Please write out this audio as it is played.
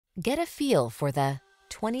Get a feel for the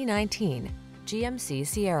 2019 GMC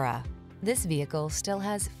Sierra. This vehicle still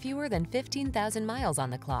has fewer than 15,000 miles on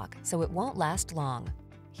the clock, so it won't last long.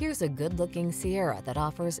 Here's a good-looking Sierra that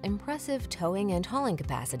offers impressive towing and hauling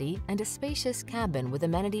capacity and a spacious cabin with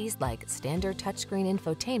amenities like standard touchscreen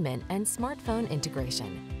infotainment and smartphone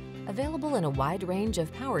integration. Available in a wide range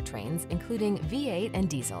of powertrains, including V8 and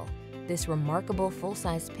diesel, this remarkable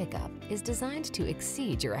full-size pickup is designed to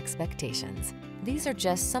exceed your expectations. These are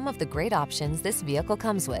just some of the great options this vehicle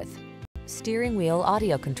comes with: steering wheel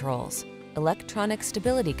audio controls, electronic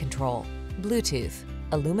stability control, Bluetooth,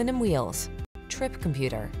 aluminum wheels, trip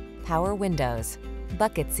computer, power windows,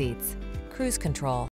 bucket seats, cruise control,